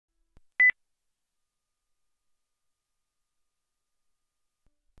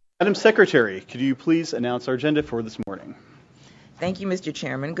Madam Secretary, could you please announce our agenda for this morning? Thank you, Mr.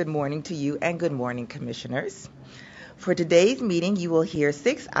 Chairman. Good morning to you and good morning, Commissioners. For today's meeting, you will hear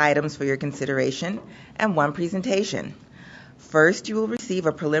 6 items for your consideration and 1 presentation. First, you will receive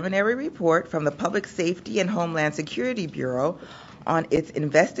a preliminary report from the Public Safety and Homeland Security Bureau on its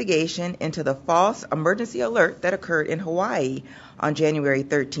investigation into the false emergency alert that occurred in Hawaii on January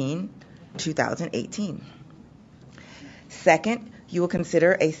 13, 2018. Second, you will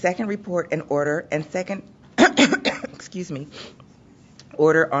consider a second report and order and second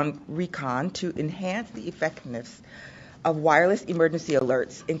order on recon to enhance the effectiveness of wireless emergency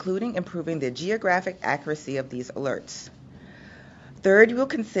alerts, including improving the geographic accuracy of these alerts. Third, you will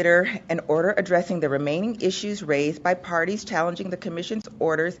consider an order addressing the remaining issues raised by parties challenging the Commission's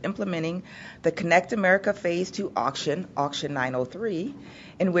orders implementing the Connect America Phase 2 auction, Auction 903,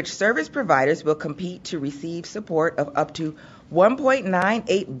 in which service providers will compete to receive support of up to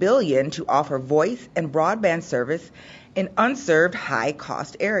 $1.98 billion to offer voice and broadband service in unserved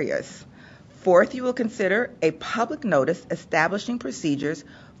high-cost areas. Fourth, you will consider a public notice establishing procedures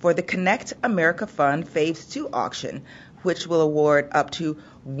for the Connect America Fund Phase 2 auction, which will award up to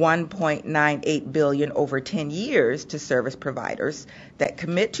 $1.98 billion over 10 years to service providers that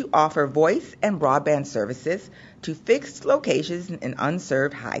commit to offer voice and broadband services to fixed locations in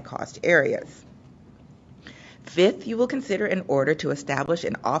unserved high-cost areas. Fifth, you will consider an order to establish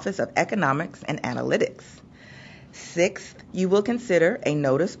an Office of Economics and Analytics. Sixth, you will consider a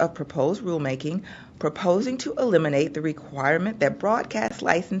notice of proposed rulemaking proposing to eliminate the requirement that broadcast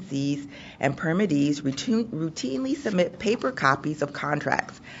licensees and permittees routinely submit paper copies of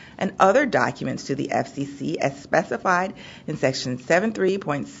contracts and other documents to the FCC as specified in Section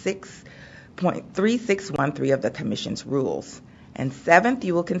 73.6.3613 of the Commission's rules. And seventh,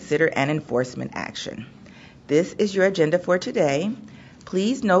 you will consider an enforcement action. This is your agenda for today.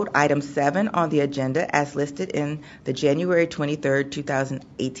 Please note item 7 on the agenda as listed in the January 23,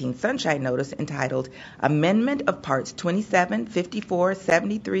 2018 Sunshine Notice entitled Amendment of Parts 27, 54,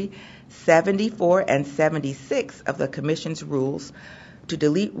 73, 74, and 76 of the Commission's rules to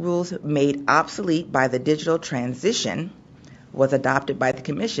delete rules made obsolete by the digital transition was adopted by the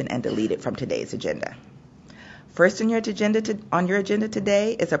Commission and deleted from today's agenda. First on your agenda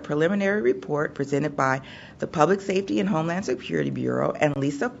today is a preliminary report presented by the Public Safety and Homeland Security Bureau, and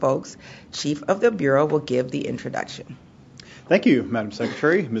Lisa Folks, Chief of the Bureau, will give the introduction. Thank you, Madam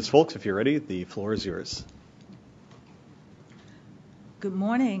Secretary. Ms. Folks, if you're ready, the floor is yours. Good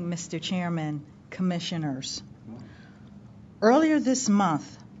morning, Mr. Chairman, Commissioners. Earlier this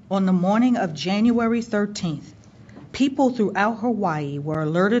month, on the morning of January 13th, people throughout Hawaii were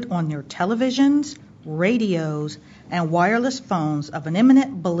alerted on their televisions, radios, and wireless phones of an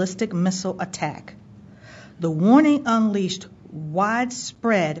imminent ballistic missile attack. The warning unleashed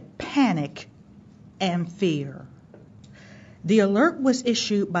widespread panic and fear. The alert was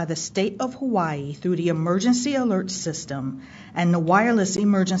issued by the state of Hawaii through the Emergency Alert System and the Wireless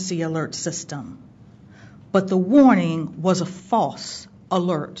Emergency Alert System. But the warning was a false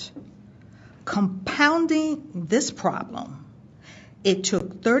alert. Compounding this problem, it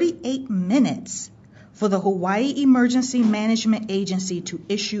took 38 minutes for the Hawaii Emergency Management Agency to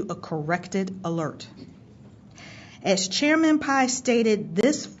issue a corrected alert. As Chairman Pai stated,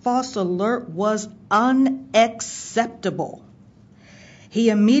 this false alert was unacceptable. He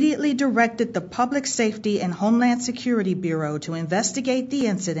immediately directed the Public Safety and Homeland Security Bureau to investigate the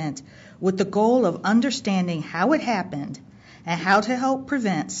incident with the goal of understanding how it happened and how to help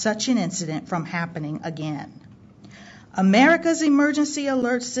prevent such an incident from happening again. America's emergency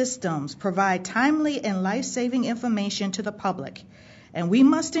alert systems provide timely and life-saving information to the public, and we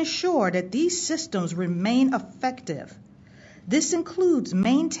must ensure that these systems remain effective. This includes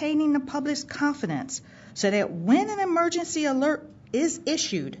maintaining the public's confidence so that when an emergency alert is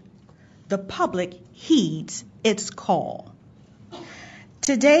issued, the public heeds its call.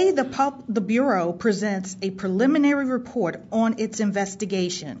 Today, the Bureau presents a preliminary report on its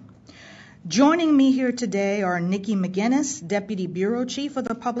investigation. Joining me here today are Nikki McGinnis, Deputy Bureau Chief of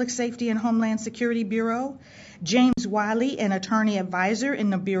the Public Safety and Homeland Security Bureau, James Wiley, an Attorney Advisor in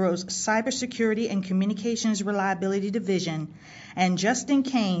the Bureau's Cybersecurity and Communications Reliability Division, and Justin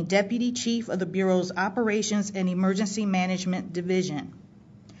Kane, Deputy Chief of the Bureau's Operations and Emergency Management Division.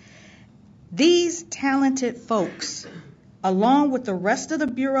 These talented folks, along with the rest of the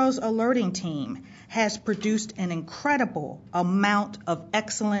Bureau's alerting team, has produced an incredible amount of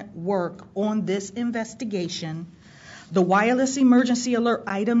excellent work on this investigation, the wireless emergency alert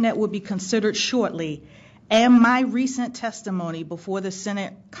item that will be considered shortly, and my recent testimony before the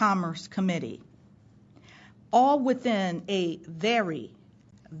Senate Commerce Committee, all within a very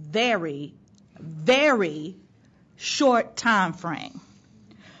very, very short time frame.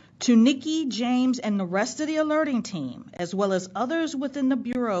 To Nikki, James, and the rest of the alerting team, as well as others within the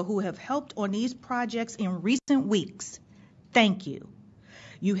Bureau who have helped on these projects in recent weeks, thank you.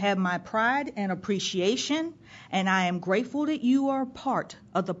 You have my pride and appreciation, and I am grateful that you are part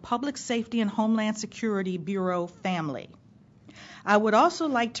of the Public Safety and Homeland Security Bureau family. I would also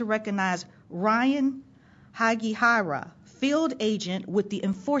like to recognize Ryan Hagihara, field agent with the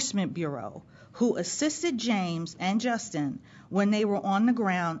Enforcement Bureau, who assisted James and Justin when they were on the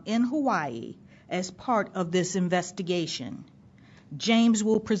ground in Hawaii as part of this investigation. James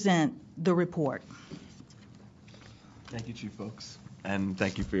will present the report. Thank you, Chief Folks, and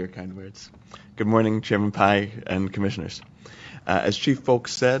thank you for your kind words. Good morning, Chairman Pai and Commissioners. As Chief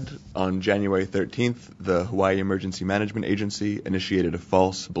Folks said, on January 13th, the Hawaii Emergency Management Agency initiated a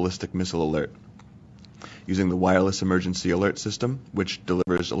false ballistic missile alert using the wireless emergency alert system, which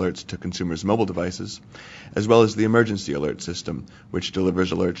delivers alerts to consumers' mobile devices, as well as the emergency alert system, which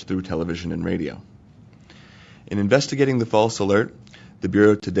delivers alerts through television and radio. In investigating the false alert, the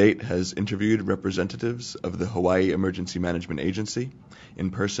Bureau to date has interviewed representatives of the Hawaii Emergency Management Agency in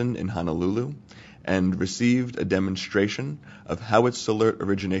person in Honolulu and received a demonstration of how its alert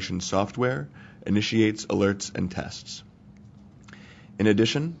origination software initiates alerts and tests. In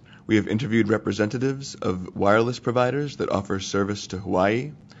addition, we have interviewed representatives of wireless providers that offer service to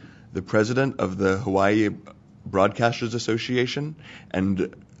Hawaii, the president of the Hawaii Broadcasters Association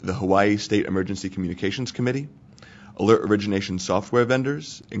and the Hawaii State Emergency Communications Committee, alert origination software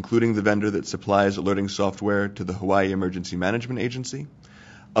vendors, including the vendor that supplies alerting software to the Hawaii Emergency Management Agency,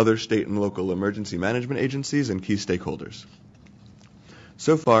 other state and local emergency management agencies, and key stakeholders.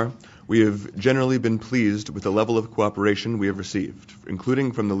 So far, we have generally been pleased with the level of cooperation we have received,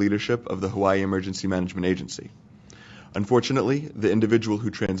 including from the leadership of the Hawaii Emergency Management Agency. Unfortunately, the individual who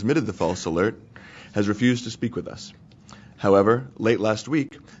transmitted the false alert has refused to speak with us. However, late last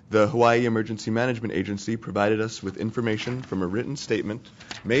week, the Hawaii Emergency Management Agency provided us with information from a written statement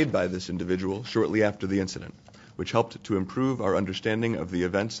made by this individual shortly after the incident, which helped to improve our understanding of the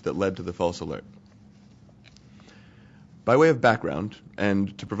events that led to the false alert. By way of background,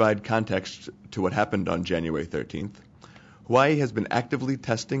 and to provide context to what happened on January 13th, Hawaii has been actively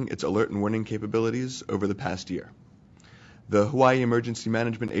testing its alert and warning capabilities over the past year. The Hawaii Emergency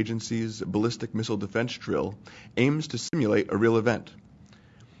Management Agency's ballistic missile defense drill aims to simulate a real event.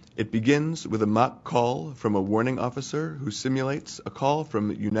 It begins with a mock call from a warning officer who simulates a call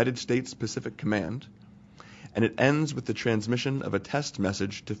from United States Pacific Command, and it ends with the transmission of a test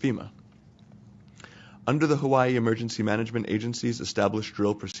message to FEMA. Under the Hawaii Emergency Management Agency's established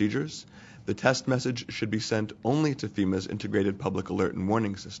drill procedures, the test message should be sent only to FEMA's Integrated Public Alert and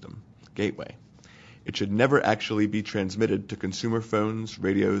Warning System, Gateway. It should never actually be transmitted to consumer phones,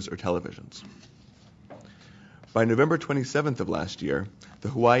 radios, or televisions. By November 27th of last year, the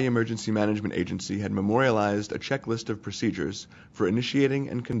Hawaii Emergency Management Agency had memorialized a checklist of procedures for initiating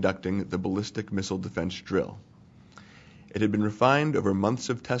and conducting the ballistic missile defense drill. It had been refined over months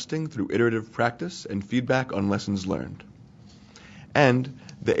of testing through iterative practice and feedback on lessons learned. And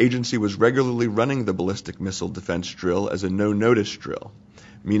the agency was regularly running the ballistic missile defense drill as a no-notice drill,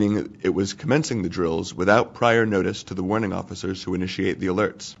 meaning it was commencing the drills without prior notice to the warning officers who initiate the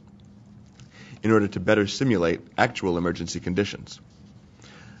alerts, in order to better simulate actual emergency conditions.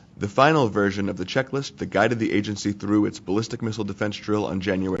 The final version of the checklist that guided the agency through its ballistic missile defense drill on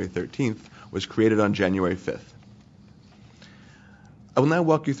January 13th was created on January 5th. I will now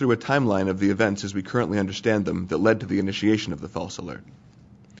walk you through a timeline of the events as we currently understand them that led to the initiation of the false alert.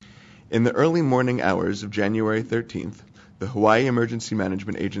 In the early morning hours of January 13th, the Hawaii Emergency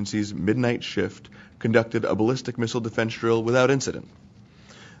Management Agency's midnight shift conducted a ballistic missile defense drill without incident.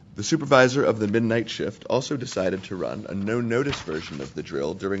 The supervisor of the midnight shift also decided to run a no-notice version of the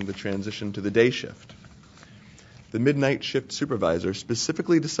drill during the transition to the day shift. The midnight shift supervisor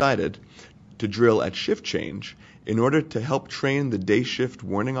specifically decided to drill at shift change in order to help train the day shift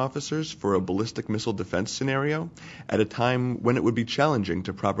warning officers for a ballistic missile defense scenario at a time when it would be challenging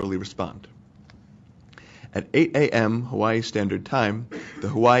to properly respond. At 8 a.m. Hawaii Standard Time, the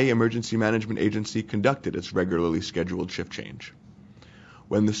Hawaii Emergency Management Agency conducted its regularly scheduled shift change.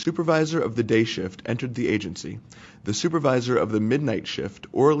 When the supervisor of the day shift entered the agency, the supervisor of the midnight shift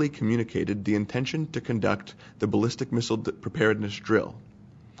orally communicated the intention to conduct the ballistic missile preparedness drill.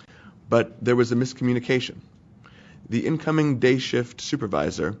 But there was a miscommunication. The incoming day shift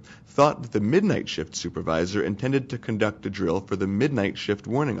supervisor thought that the midnight shift supervisor intended to conduct a drill for the midnight shift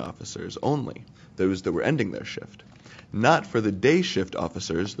warning officers only, those that were ending their shift, not for the day shift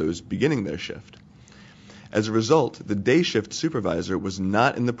officers, those beginning their shift. As a result, the day shift supervisor was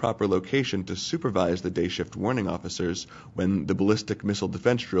not in the proper location to supervise the day shift warning officers when the ballistic missile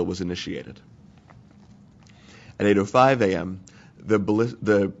defense drill was initiated. At 8:05 a.m.,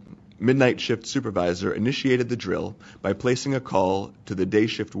 the midnight shift supervisor initiated the drill by placing a call to the day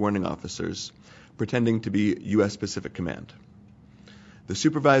shift warning officers, pretending to be U.S. Pacific Command. The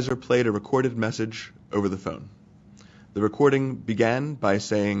supervisor played a recorded message over the phone. The recording began by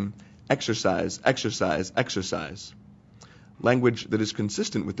saying, "Exercise, exercise, exercise," language that is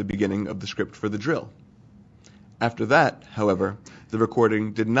consistent with the beginning of the script for the drill. After that, however, the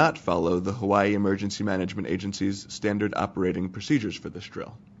recording did not follow the Hawaii Emergency Management Agency's standard operating procedures for this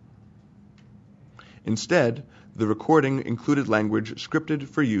drill. Instead, the recording included language scripted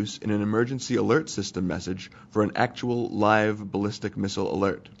for use in an emergency alert system message for an actual live ballistic missile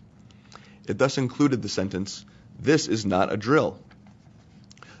alert. It thus included the sentence, "This is not a drill."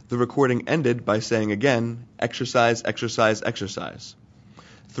 The recording ended by saying again, "Exercise, exercise, exercise."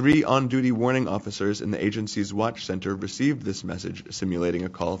 3 on-duty warning officers in the agency's watch center received this message simulating a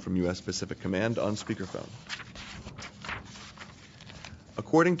call from U.S. Pacific Command on speakerphone.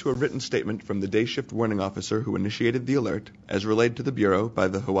 According to a written statement from the day shift warning officer who initiated the alert, as relayed to the Bureau by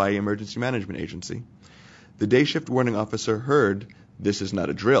the Hawaii Emergency Management Agency, the day shift warning officer heard, "This is not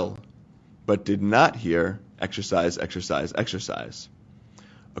a drill," but did not hear, "Exercise, exercise, exercise."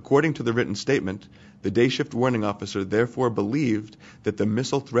 According to the written statement, the day shift warning officer therefore believed that the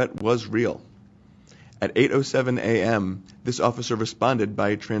missile threat was real. At 8:07 a.m., this officer responded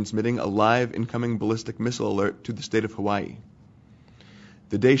by transmitting a live incoming ballistic missile alert to the state of Hawaii.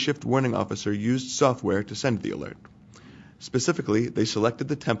 The day shift warning officer used software to send the alert. Specifically, they selected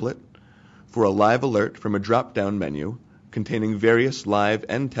the template for a live alert from a drop-down menu containing various live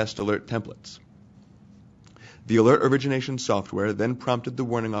and test alert templates. The alert origination software then prompted the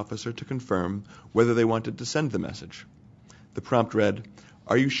warning officer to confirm whether they wanted to send the message. The prompt read,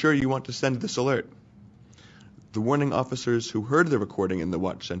 "Are you sure you want to send this alert?" The warning officers who heard the recording in the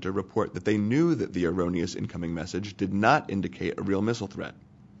watch center report that they knew that the erroneous incoming message did not indicate a real missile threat,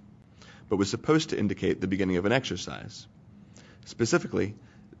 but was supposed to indicate the beginning of an exercise. Specifically,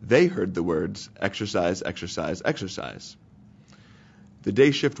 they heard the words, "Exercise, exercise, exercise." The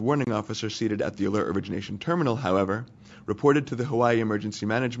day shift warning officer seated at the alert origination terminal, however, reported to the Hawaii Emergency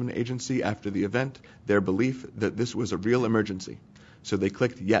Management Agency after the event their belief that this was a real emergency, so they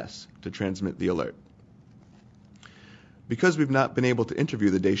clicked yes to transmit the alert. Because we've not been able to interview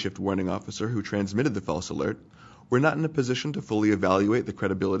the day shift warning officer who transmitted the false alert, we're not in a position to fully evaluate the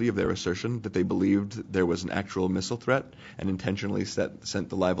credibility of their assertion that they believed there was an actual missile threat and intentionally sent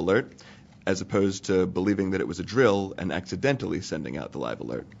the live alert, as opposed to believing that it was a drill and accidentally sending out the live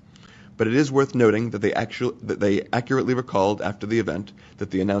alert. But it is worth noting that they accurately recalled after the event that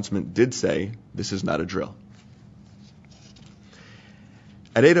the announcement did say, "This is not a drill."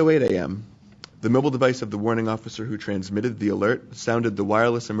 At 8:08 a.m., the mobile device of the warning officer who transmitted the alert sounded the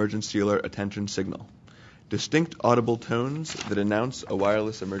wireless emergency alert attention signal, distinct audible tones that announce a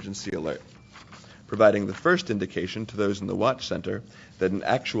wireless emergency alert, providing the first indication to those in the watch center that an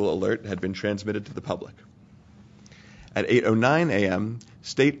actual alert had been transmitted to the public. At 8:09 a.m.,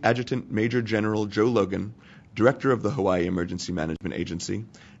 State Adjutant Major General Joe Logan, Director of the Hawaii Emergency Management Agency,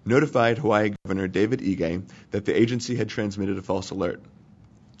 notified Hawaii Governor David Ige that the agency had transmitted a false alert.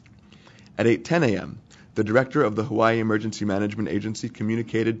 At 8:10 a.m., the Director of the Hawaii Emergency Management Agency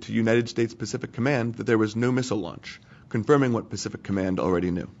communicated to United States Pacific Command that there was no missile launch, confirming what Pacific Command already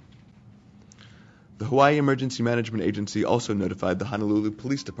knew. The Hawaii Emergency Management Agency also notified the Honolulu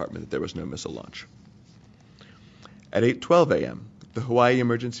Police Department that there was no missile launch. At 8:12 a.m., the Hawaii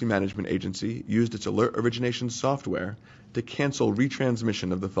Emergency Management Agency used its alert origination software to cancel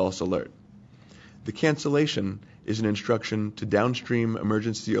retransmission of the false alert. The cancellation is an instruction to downstream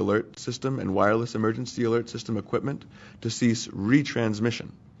emergency alert system and wireless emergency alert system equipment to cease retransmission.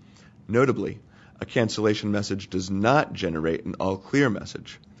 Notably, a cancellation message does not generate an all clear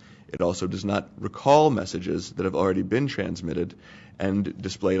message. It also does not recall messages that have already been transmitted and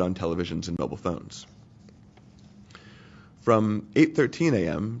displayed on televisions and mobile phones. From 8:13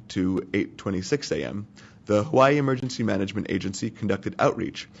 a.m. to 8:26 a.m., the Hawaii Emergency Management Agency conducted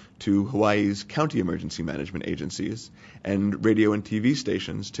outreach to Hawaii's county emergency management agencies and radio and TV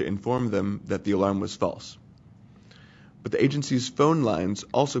stations to inform them that the alarm was false. But the agency's phone lines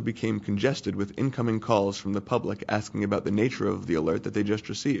also became congested with incoming calls from the public asking about the nature of the alert that they just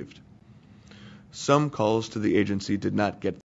received. Some calls to the agency did not get